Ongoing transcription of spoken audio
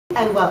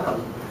And welcome.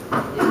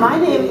 My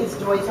name is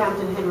Joyce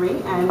Hampton Henry,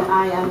 and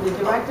I am the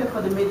director for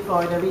the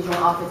Mid-Florida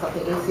Regional Office of the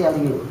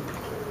ACLU.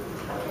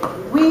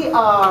 We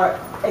are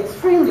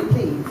extremely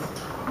pleased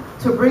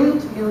to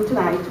bring to you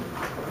tonight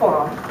a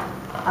forum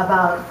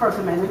about First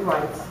Amendment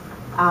rights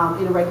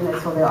in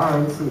readiness for the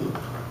RNC.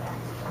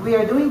 We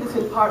are doing this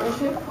in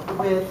partnership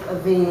with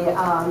the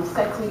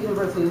Stetson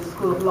University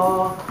School of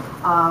Law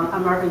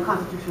American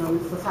Constitutional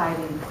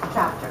Society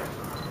chapter.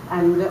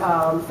 And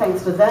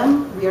thanks to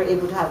them, we are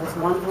able to have this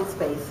wonderful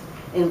space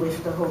in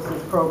which to host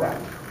this program.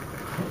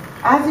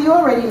 As you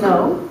already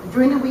know,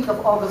 during the week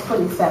of August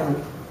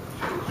 27th,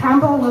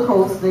 Tampa will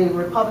host the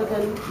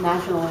Republican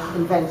National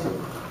Convention.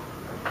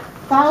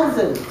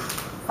 Thousands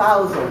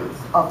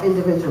of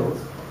individuals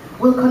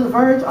will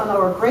converge on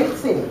our great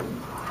city,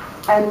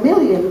 and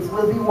millions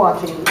will be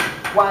watching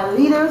while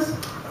leaders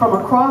from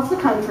across the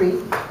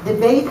country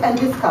debate and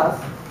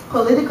discuss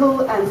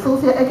political and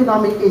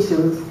socioeconomic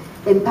issues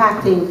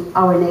impacting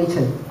our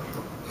nation.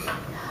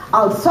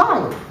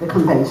 Outside the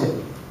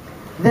convention,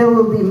 there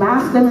will be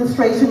mass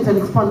demonstrations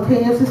and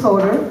spontaneous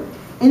disorder,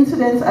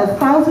 incidents as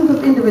thousands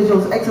of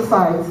individuals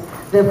exercise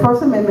their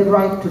First Amendment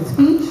right to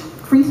speech,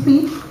 free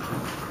speech,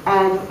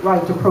 and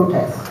right to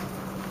protest.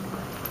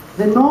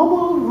 The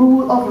normal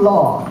rule of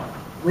law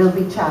will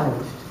be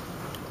challenged.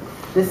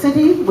 The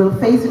city will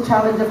face the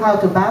challenge of how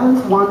to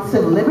balance one's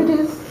civil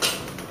liberties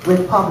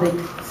with public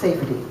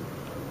safety.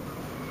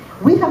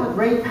 We have a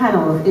great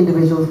panel of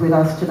individuals with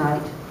us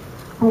tonight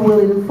who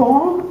will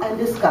inform and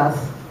discuss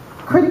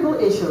critical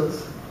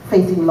issues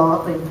facing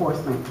law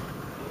enforcement.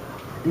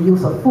 The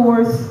use of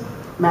force,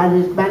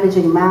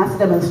 managing mass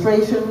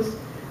demonstrations,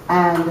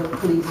 and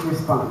police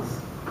response.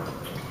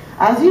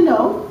 As you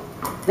know,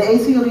 the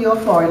ACLU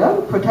of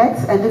Florida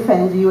protects and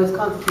defends the U.S.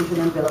 Constitution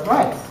and Bill of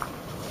Rights.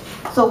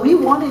 So we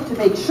wanted to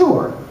make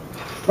sure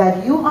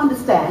that you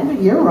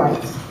understand your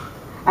rights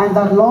and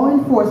that law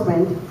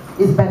enforcement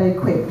is better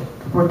equipped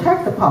to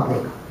protect the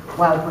public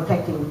while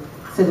protecting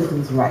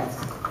citizens' rights.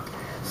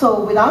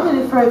 So without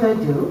any further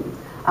ado,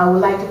 I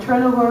would like to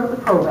turn over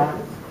the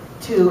program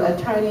to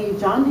Attorney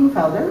John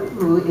Dingfelder,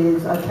 who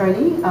is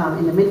attorney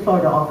in the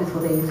Mid-Florida office for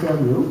the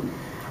ACLU,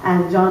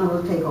 and John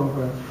will take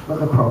over with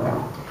the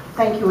program.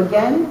 Thank you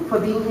again for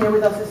being here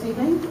with us this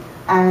evening,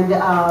 and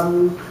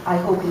I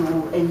hope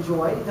you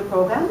enjoy the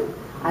program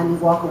and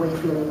walk away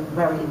feeling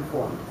very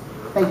informed.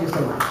 Thank you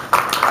so much.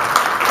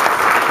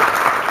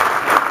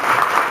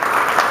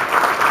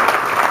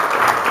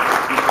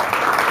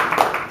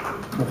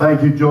 Well,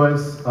 thank you,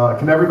 Joyce.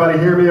 Can everybody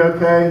hear me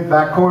okay?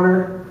 Back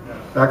corner?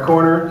 Back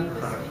corner?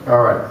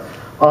 All right.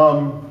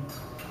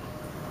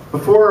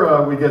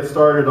 Before we get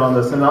started on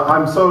this, and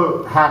I'm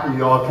so happy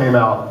you all came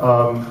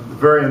out,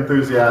 very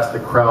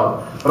enthusiastic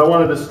crowd, but I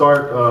wanted to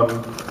start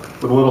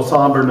with a little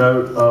somber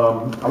note.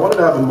 I wanted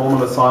to have a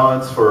moment of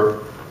silence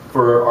for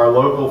our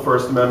local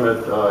First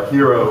Amendment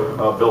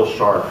hero, Bill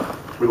Sharp.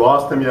 We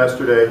lost him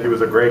yesterday. He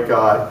was a great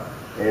guy,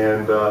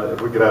 and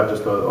if we could have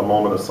just a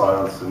moment of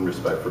silence in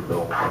respect for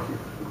Bill. Thank you.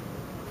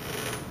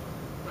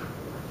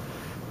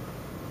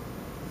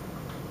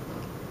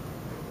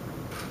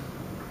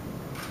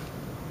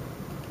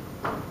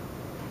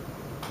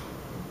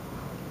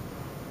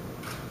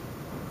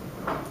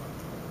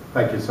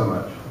 Thank you so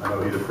much. I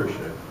know he'd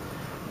appreciate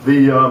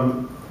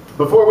it.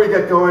 Before we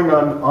get going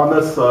on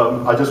this,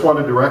 I just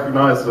wanted to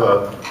recognize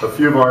a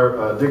few of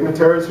our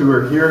dignitaries who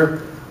are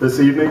here this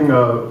evening.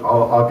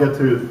 I'll get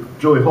to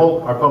Julie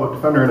Holt, our public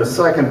defender, in a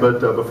second, but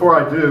before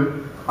I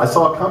do, I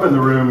saw come in the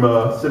room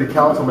City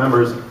Council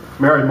members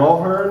Mary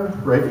Mulhern.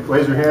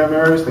 Raise your hand,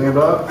 Mary. Stand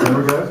up. There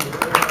we go.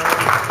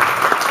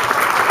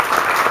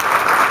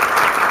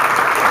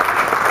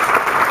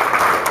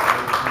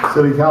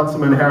 City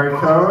Councilman Harry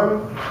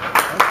Cohen.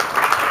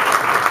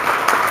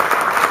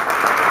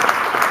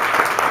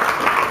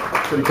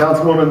 City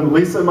Councilwoman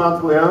Lisa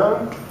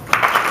Monteleone.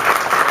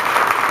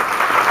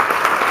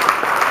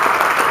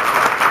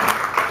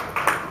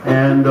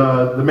 And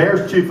the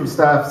Mayor's Chief of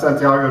Staff,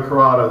 Santiago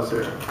Corrado, is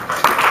here.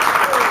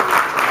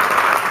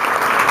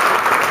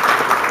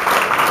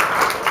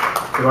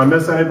 Did I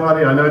miss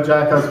anybody? I know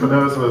Jack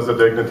Espinosa was a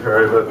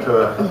dignitary, but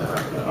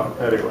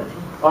anyway.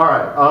 All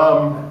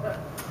right.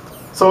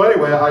 So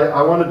anyway,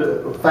 I wanted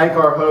to thank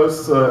our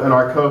hosts and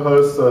our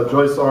co-hosts.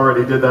 Joyce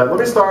already did that. Let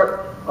me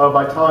start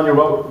by telling you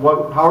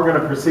how we're going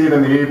to proceed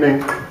in the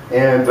evening,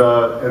 and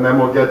then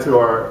we'll get to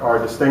our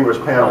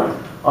distinguished panel.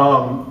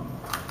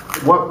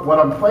 What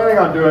I'm planning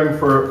on doing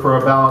for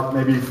about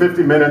maybe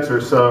 50 minutes or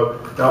so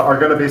are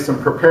going to be some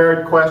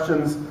prepared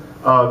questions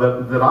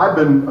that I've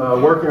been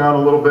working on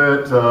a little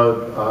bit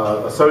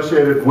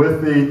associated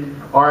with the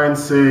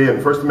RNC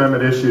and First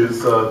Amendment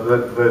issues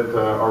that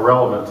are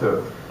relevant to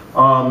it.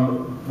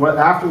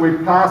 After we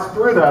pass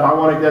through that, I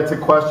want to get to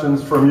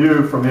questions from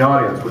you, from the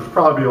audience, which will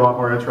probably be a lot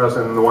more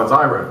interesting than the ones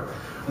I read.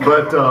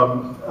 But,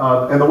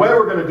 and the way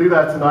we're going to do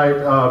that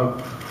tonight,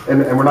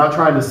 and we're not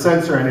trying to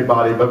censor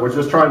anybody, but we're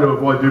just trying to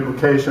avoid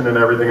duplication and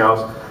everything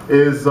else,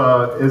 is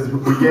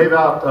we gave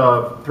out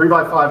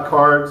 3x5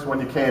 cards when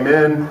you came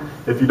in.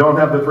 If you don't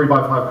have the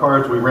 3x5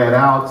 cards, we ran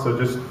out, so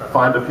just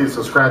find a piece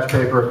of scratch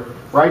paper,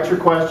 write your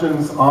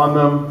questions on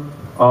them.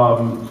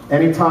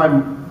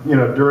 Anytime, you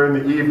know, during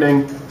the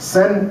evening,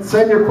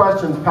 send your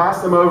questions,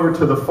 pass them over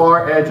to the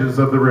far edges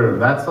of the room,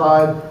 that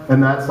side,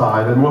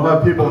 and we'll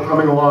have people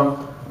coming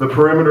along the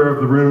perimeter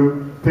of the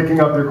room, picking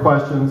up their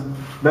questions.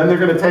 Then they're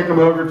going to take them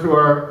over to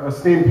our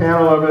esteemed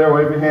panel over there.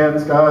 Wave your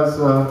hands, guys,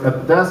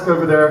 at the desk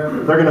over there.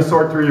 They're going to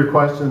sort through your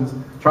questions,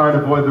 try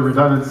and avoid the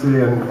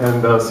redundancy,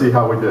 and see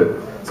how we did.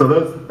 So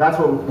that's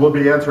what we'll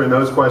be answering,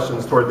 those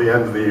questions toward the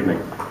end of the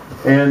evening.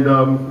 And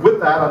with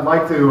that, I'd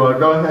like to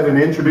go ahead and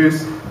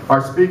introduce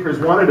our speakers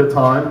one at a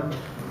time.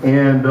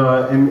 And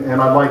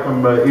I'd like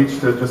them each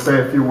to just say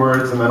a few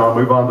words, and then I'll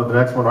move on to the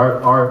next one.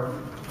 Our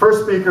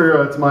first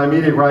speaker to my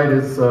immediate right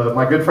is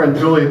my good friend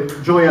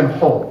Julianne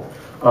Holt.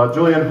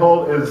 Julianne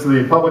Holt is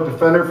the public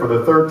defender for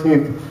the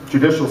 13th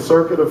Judicial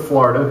Circuit of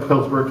Florida,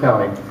 Hillsborough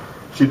County.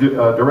 She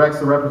directs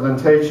the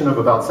representation of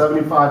about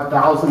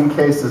 75,000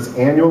 cases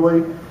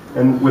annually,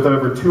 and with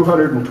over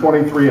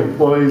 223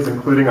 employees,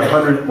 including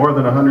more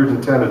than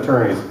 110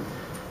 attorneys.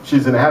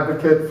 She's an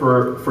advocate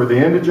for the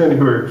indigent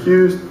who are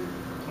accused,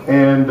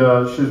 and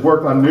she's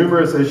worked on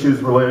numerous issues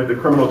related to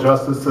criminal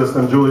justice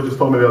system. Julie just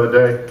told me the other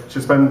day she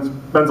spends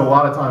a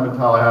lot of time in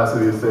Tallahassee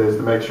these days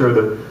to make sure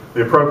that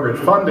the appropriate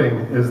funding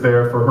is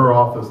there for her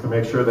office to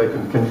make sure they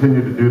can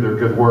continue to do their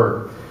good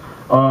work.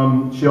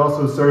 She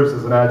also serves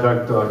as an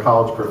adjunct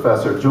college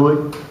professor.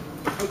 Julie?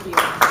 Thank you.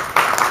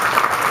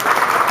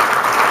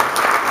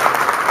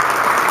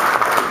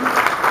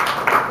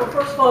 Well,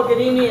 first of all,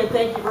 good evening and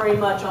thank you very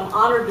much. I'm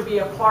honored to be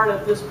a part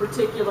of this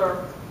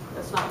particular,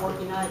 that's not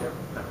working either.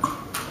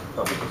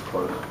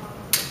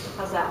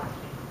 How's that?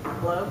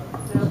 Hello?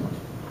 No?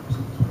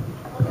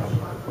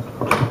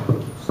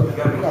 So you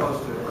gotta be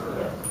close to it.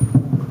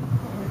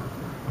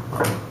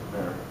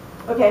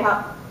 Okay,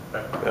 how?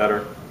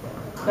 Better.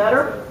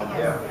 Better?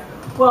 Yeah.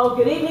 Well,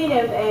 good evening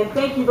and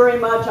thank you very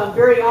much. I'm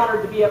very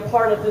honored to be a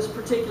part of this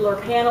particular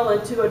panel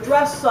and to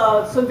address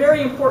some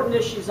very important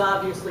issues,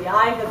 obviously.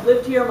 I have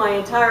lived here my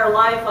entire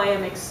life. I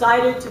am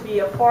excited to be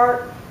a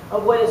part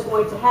of what is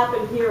going to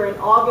happen here in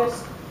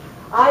August.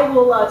 I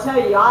will tell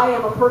you, I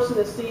am a person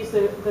that sees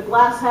the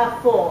glass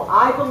half full.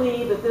 I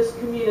believe that this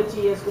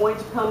community is going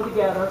to come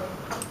together,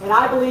 and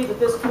I believe that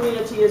this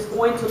community is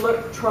going to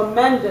look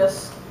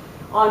tremendous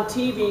on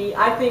TV.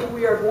 I think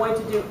we are going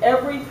to do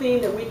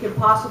everything that we can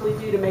possibly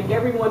do to make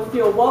everyone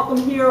feel welcome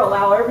here,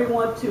 allow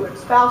everyone to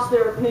espouse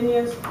their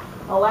opinions,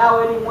 allow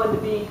anyone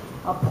to be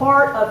a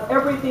part of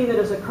everything that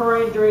is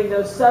occurring during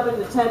those 7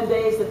 to 10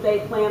 days that they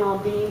plan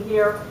on being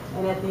here.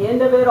 And at the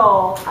end of it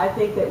all, I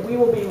think that we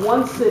will be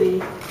one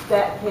city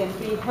that can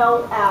be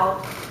held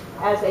out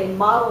as a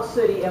model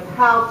city of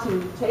how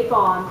to take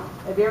on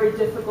a very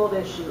difficult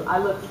issue. I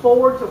look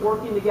forward to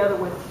working together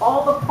with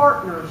all the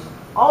partners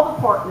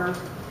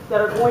that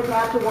are going to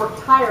have to work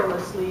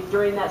tirelessly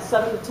during that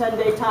 7 to 10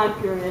 day time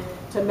period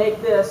to make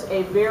this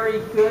a very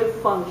good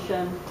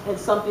function and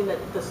something that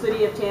the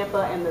city of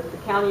Tampa and the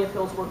county of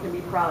Hillsborough can be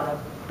proud of.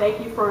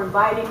 Thank you for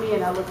inviting me,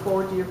 and I look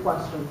forward to your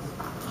questions.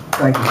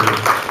 Thank you, Julie.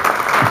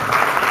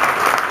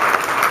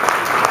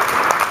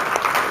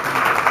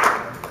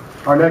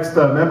 Our next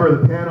member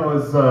of the panel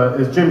is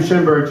Jim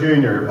Schimberg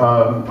Jr.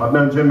 I've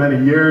known Jim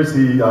many years.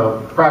 He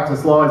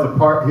practiced law.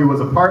 He was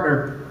a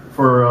partner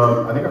for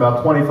I think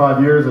about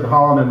 25 years at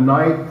Holland &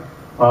 Knight,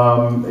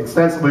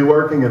 extensively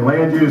working in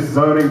land use,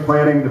 zoning,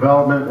 planning,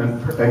 development,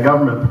 and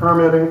government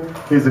permitting.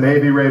 He's an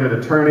AB-rated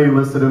attorney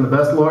listed in the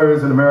Best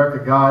Lawyers in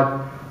America Guide.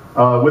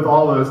 With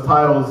all those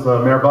titles,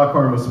 Mayor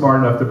Buckhorn was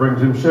smart enough to bring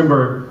Jim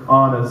Schimberg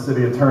on as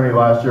city attorney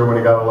last year when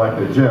he got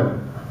elected. Jim.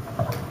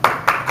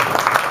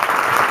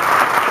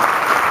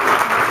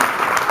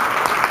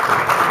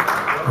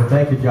 Well,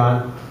 thank you,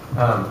 John.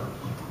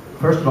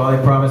 First of all,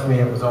 they promised me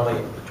it was only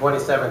the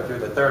 27th through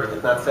the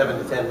 30th, not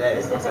 7 to 10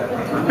 days. So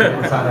I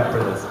didn't sign up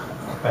for this.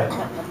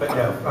 But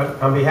no,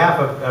 on behalf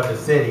of the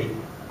city,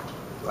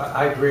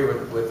 I agree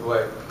with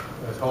what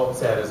Ms. Holt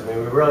said. I mean,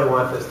 we really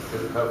want this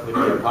to hopefully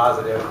be a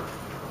positive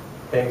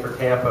thing for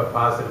Tampa,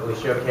 positively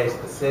showcase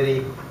the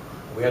city.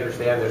 We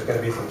understand there's going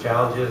to be some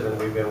challenges, and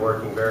we've been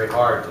working very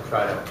hard to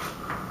try to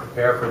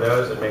prepare for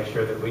those and make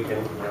sure that we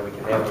can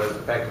handle those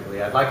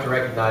effectively. I'd like to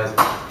recognize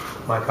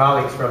my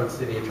colleagues from the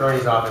city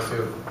attorney's office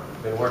who've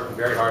been working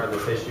very hard on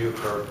this issue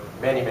for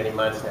many, many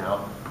months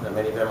now.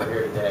 Many of them are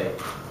here today.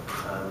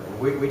 And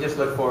we just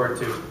look forward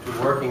to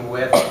working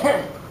with,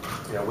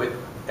 with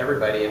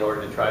everybody in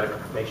order to try to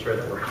make sure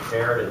that we're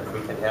prepared and we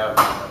can have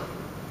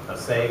a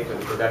safe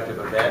and productive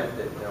event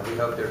that we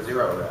hope there's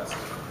zero arrests.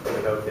 And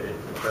we hope that it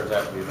turns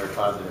out to be a very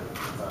positive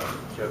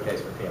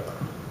showcase for Tampa.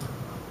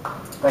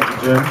 Thank you,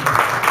 Jim.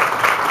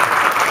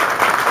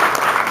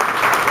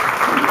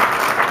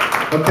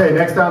 Okay,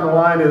 next down the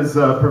line is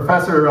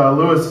Professor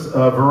Louis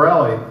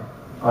Varelli.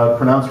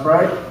 Pronounced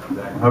right?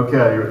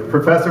 Okay,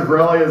 Professor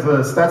Varelli is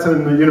a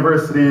Stetson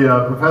University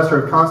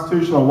professor of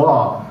constitutional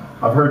law.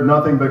 I've heard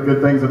nothing but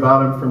good things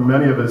about him from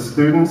many of his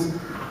students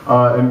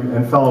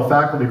and fellow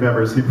faculty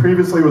members. He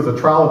previously was a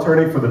trial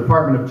attorney for the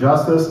Department of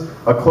Justice,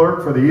 a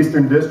clerk for the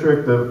Eastern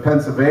District of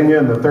Pennsylvania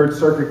and the Third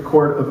Circuit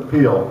Court of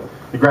Appeal.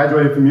 He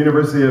graduated from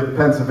University of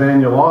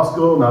Pennsylvania Law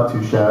School, not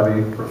too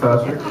shabby,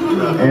 professor,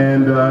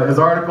 and his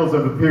articles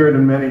have appeared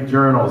in many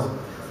journals.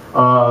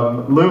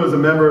 Lou is a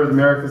member of the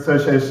American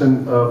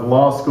Association of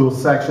Law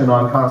Schools section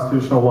on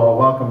constitutional law.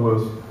 Welcome,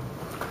 Lou.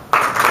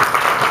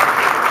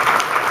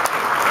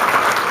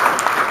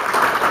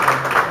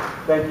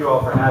 Thank you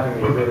all for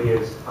having me. It really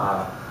is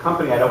a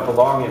company I don't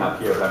belong in up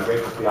here, but I'm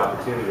grateful for the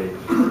opportunity.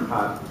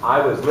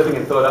 I was living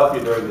in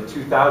Philadelphia during the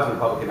 2000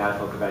 Republican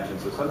National Convention,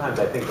 so sometimes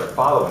I think they're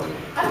following me.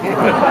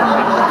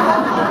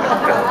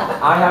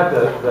 I have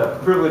the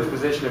privileged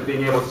position of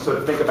being able to sort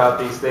of think about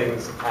these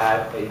things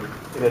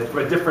from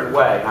a different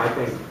way. And I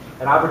think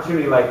an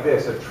opportunity like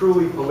this, a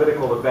truly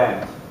political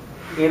event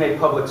in a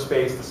public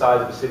space the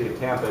size of the city of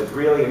Tampa, is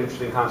really an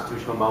interesting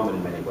constitutional moment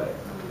in many ways.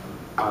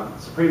 The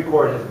Supreme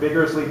Court has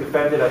vigorously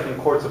defended, I think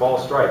courts of all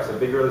stripes have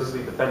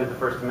vigorously defended the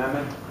First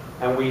Amendment,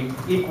 and we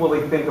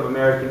equally think of an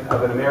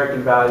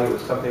American value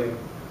as something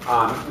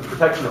in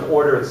protection of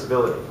order and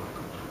civility,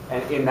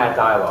 and in that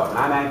dialogue. And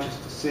I'm anxious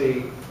to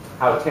see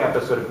how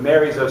Tampa sort of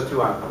marries those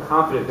two. I'm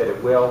confident that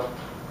it will.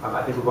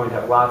 I think we're going to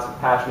have lots of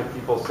passionate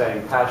people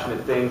saying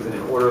passionate things in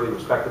an orderly,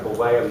 respectable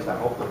way, at least I'm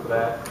hopeful for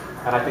that.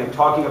 And I think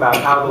talking about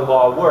how the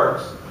law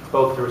works,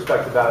 both to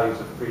respect the values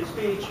of free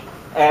speech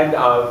and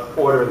of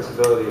order and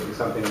civility, will be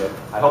something that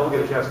I hope we'll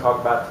get a chance to talk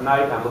about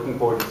tonight, and I'm looking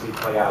forward to see it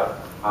play out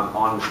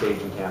on the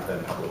stage in Tampa in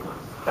a couple of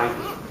months. Thank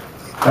you.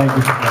 Thank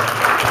you.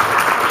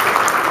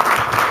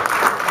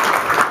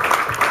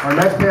 Our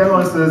next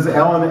panelist is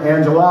Ellen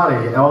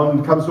Angelotti.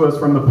 Ellen comes to us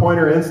from the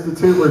Poynter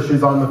Institute, where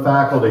she's on the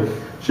faculty.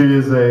 She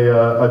is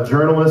a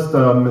journalist,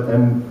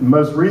 and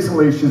most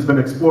recently she's been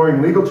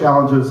exploring legal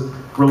challenges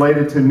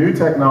related to new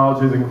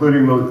technologies,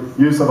 including the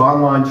use of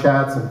online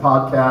chats and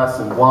podcasts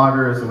and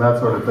bloggers and that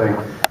sort of thing.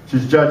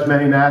 She's judged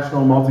many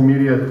national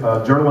multimedia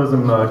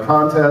journalism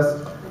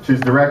contests. She's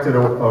directed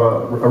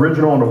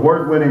original and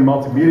award-winning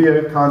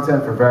multimedia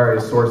content for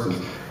various sources.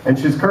 And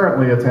she's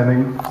currently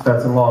attending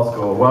Stetson Law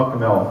School.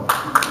 Welcome, Ellen.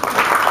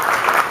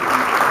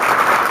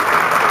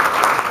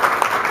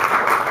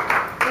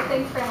 Well,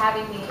 thanks for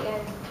having me.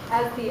 And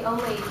as the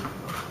only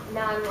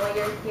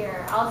non-lawyer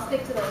here, I'll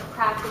stick to the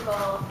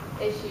practical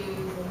issues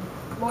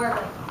and more of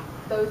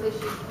like those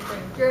issues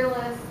concerning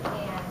journalists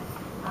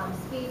and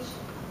speech.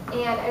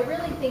 And I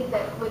really think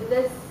that with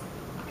this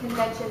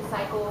convention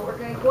cycle, what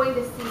we're going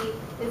to see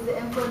is the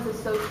influence of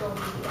social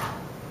media.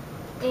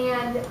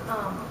 And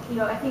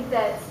I think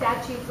that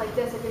statutes like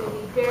this are going to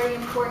be very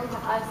important to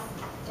us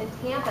in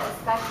Tampa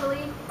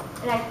especially.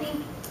 And I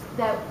think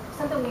that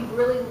something we've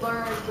really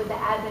learned with the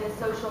advent of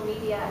social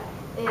media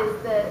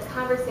is the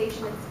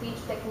conversation and speech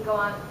that can go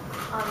on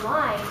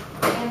online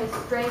and the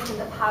strength and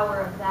the power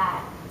of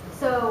that.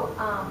 So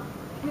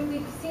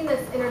we've seen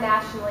this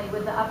internationally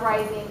with the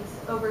uprisings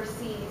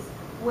overseas,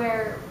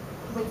 where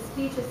when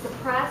speech is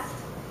suppressed,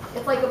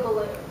 it's like a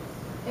balloon.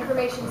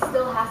 Information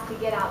still has to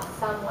get out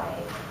some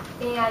way.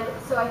 And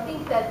so I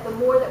think that the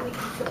more that we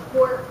can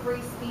support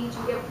free speech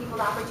and give people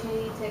the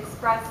opportunity to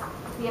express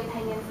the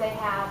opinions they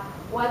have,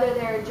 whether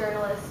they're a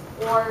journalist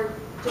or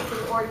just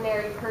an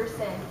ordinary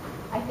person,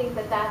 I think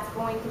that that's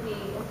going to be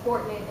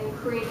important in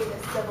creating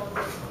this civil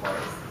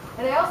discourse.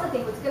 And I also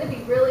think what's going to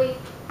be really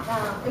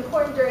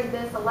important during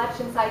this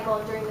election cycle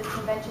and during this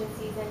convention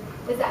season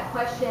is that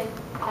question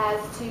as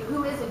to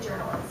who is a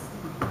journalist,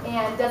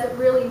 and does it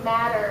really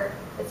matter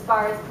as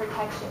far as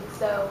protection.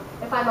 So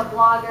if I'm a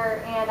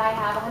blogger and I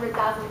have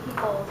 100,000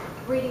 people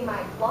reading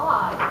my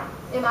blog,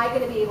 am I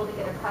going to be able to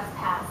get a press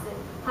pass? And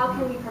how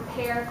can we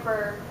prepare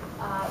for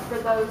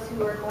those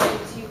who are going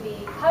to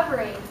be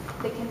covering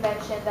the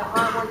convention that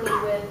aren't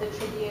working with the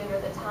Tribune or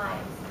the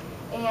Times?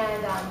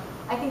 And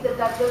I think that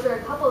those are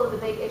a couple of the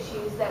big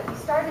issues that we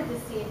started to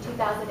see in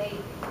 2008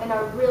 and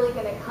are really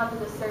going to come to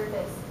the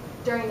surface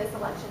during this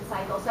election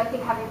cycle. So I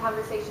think having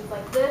conversations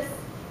like this,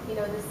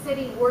 the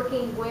city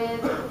working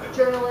with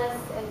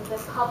journalists and the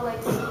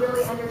public to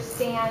really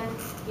understand,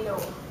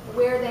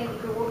 where they,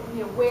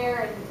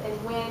 where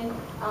and when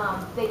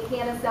they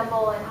can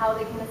assemble and how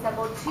they can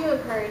assemble to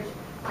encourage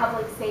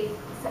public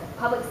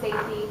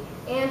safety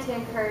and to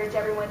encourage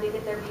everyone to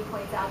get their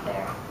viewpoints out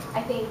there.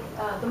 I think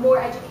the more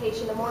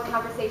education, the more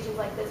conversations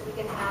like this we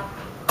can have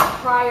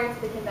prior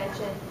to the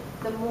convention,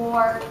 the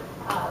more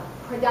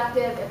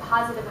productive and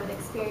positive of an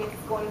experience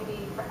it's going to be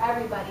for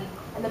everybody,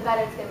 and the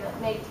better it's going to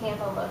make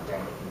Tampa look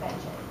during the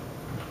convention.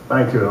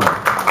 Thank you.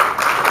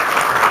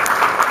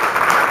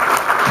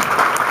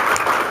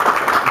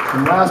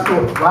 And last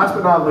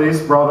but not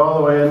least, brought all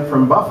the way in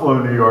from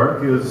Buffalo, New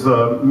York, is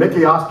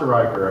Mickey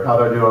Osterreicher.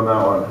 How'd I do on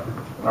that one?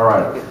 All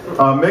right.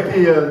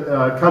 Mickey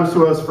comes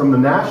to us from the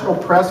National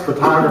Press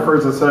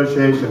Photographers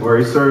Association, where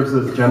he serves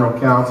as general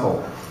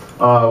counsel.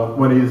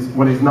 When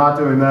he's not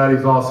doing that,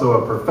 he's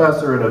also a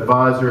professor and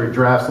advisor. He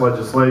drafts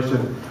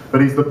legislation,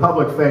 but he's the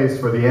public face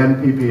for the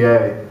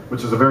NPPA,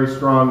 which is a very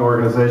strong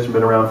organization,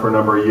 been around for a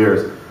number of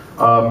years.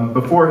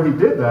 Before he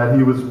did that,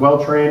 he was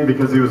well trained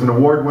because he was an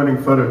award-winning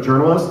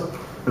photojournalist.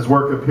 His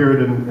work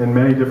appeared in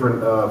many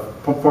different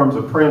forms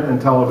of print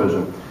and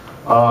television.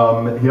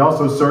 He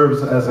also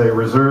serves as a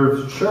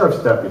reserve sheriff's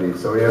deputy,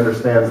 so he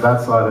understands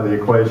that side of the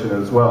equation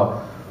as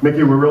well.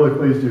 Mickey, we're really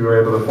pleased you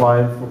were able to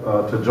fly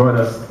to join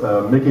us.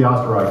 Mickey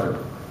Osterreicher.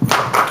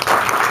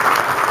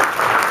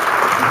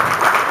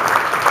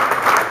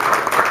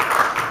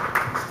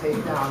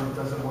 Take down, it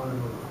doesn't want to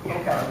move.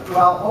 Okay,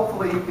 well,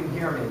 hopefully you can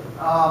hear me.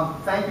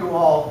 Thank you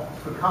all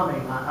for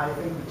coming. I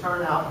think the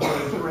turnout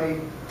was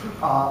great.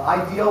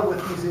 I deal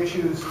with these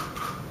issues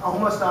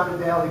almost on a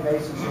daily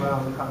basis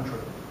around the country.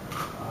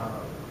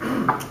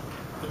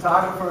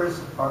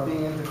 Photographers are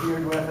being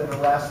interfered with and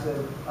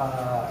arrested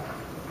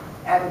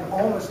at an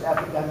almost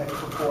epidemic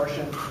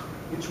proportion.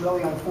 It's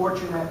really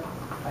unfortunate.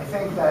 I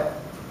think that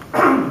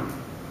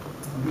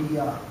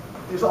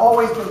there's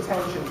always been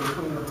tension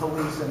between the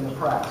police and the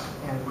press.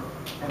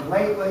 And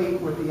lately,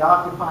 with the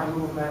Occupy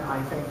movement,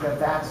 I think that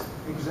that's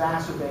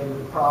exacerbated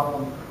the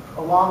problem,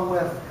 along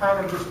with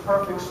kind of this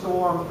perfect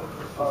storm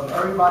of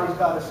everybody's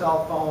got a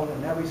cell phone,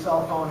 and every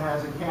cell phone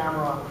has a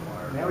camera,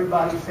 and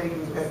everybody's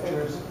taking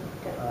pictures.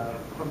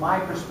 From my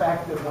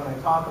perspective, when I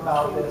talk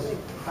about this, it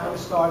kind of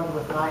started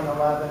with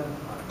 9/11,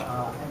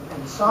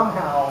 and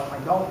somehow, I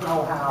don't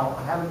know how,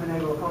 I haven't been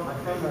able to put my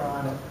finger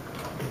on it,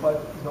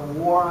 but the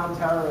war on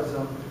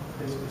terrorism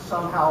is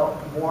somehow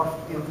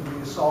morphed into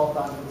the assault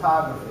on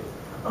photography.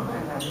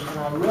 And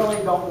I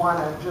really don't want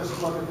to just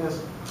look at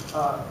this,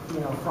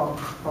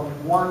 from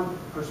one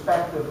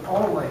perspective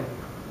only,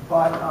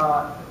 but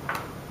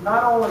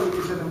not only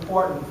is it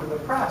important for the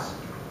press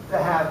to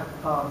have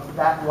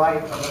that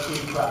right of a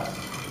free press,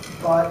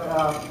 but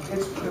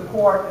it's the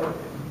court,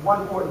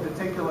 one court in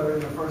particular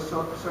in the First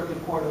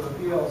Circuit Court of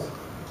Appeals,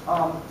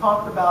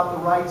 talked about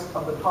the rights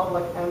of the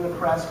public and the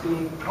press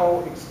being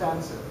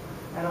coextensive.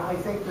 And I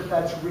think that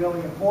that's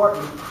really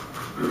important.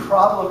 The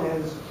problem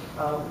is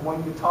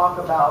when you talk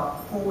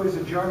about who is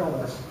a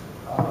journalist.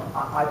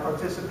 I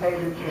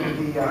participated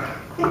in the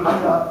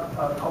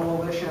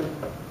coalition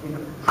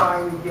in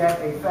trying to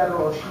get a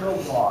federal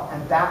shield law,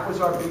 and that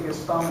was our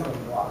biggest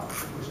stumbling block,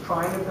 was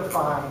trying to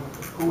define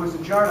who is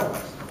a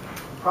journalist.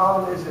 The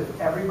problem is if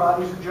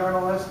everybody's a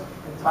journalist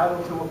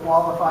entitled to a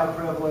qualified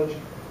privilege,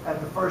 at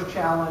the first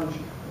challenge,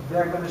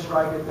 they're going to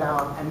strike it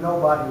down, and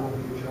nobody will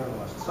be a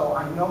journalist. So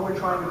I know we're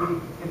trying to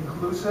be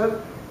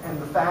inclusive,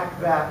 and the fact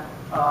that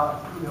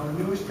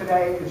news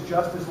today is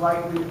just as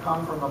likely to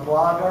come from a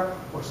blogger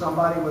or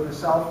somebody with a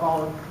cell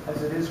phone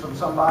as it is from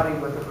somebody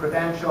with a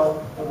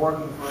credential or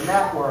working for a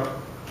network.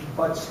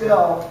 But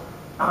still,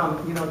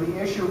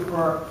 the issue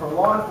for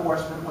law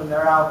enforcement when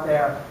they're out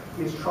there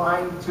is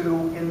trying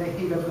to, in the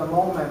heat of the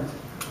moment,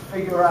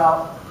 figure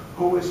out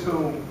who is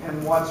who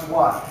and what's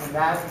what. And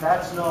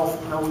that's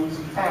no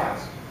easy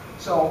task.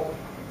 So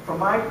from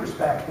my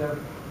perspective,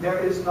 there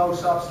is no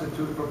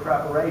substitute for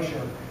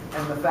preparation.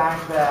 And the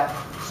fact that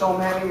so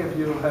many of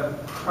you have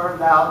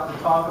turned out to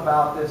talk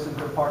about this and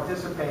to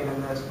participate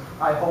in this,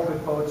 I hope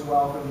it bodes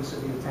well for the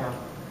city of Tampa.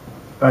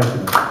 Thank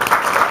you.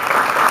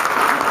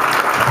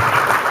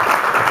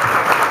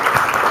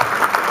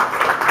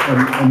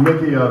 And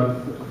Mickey,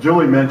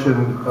 Julie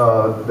mentioned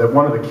that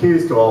one of the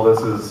keys to all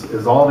this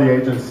is all the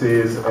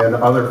agencies and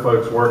other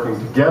folks working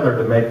together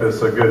to make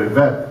this a good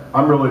event.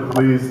 I'm really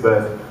pleased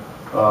that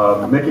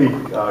Mickey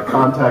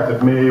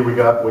contacted me. We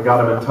got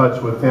him in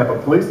touch with Tampa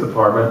Police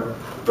Department.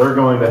 They're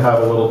going to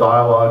have a little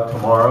dialogue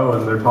tomorrow,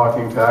 and they're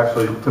talking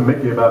to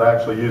Mickey about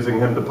actually using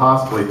him to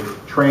possibly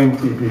train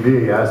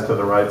TPD as to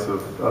the rights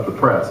of the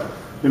press.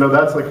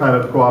 That's the kind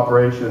of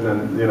cooperation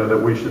and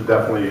that we should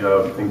definitely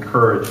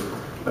encourage.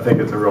 I think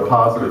it's a real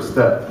positive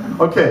step.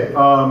 Okay,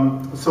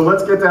 so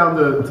let's get down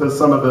to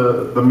some of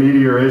the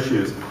meatier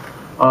issues.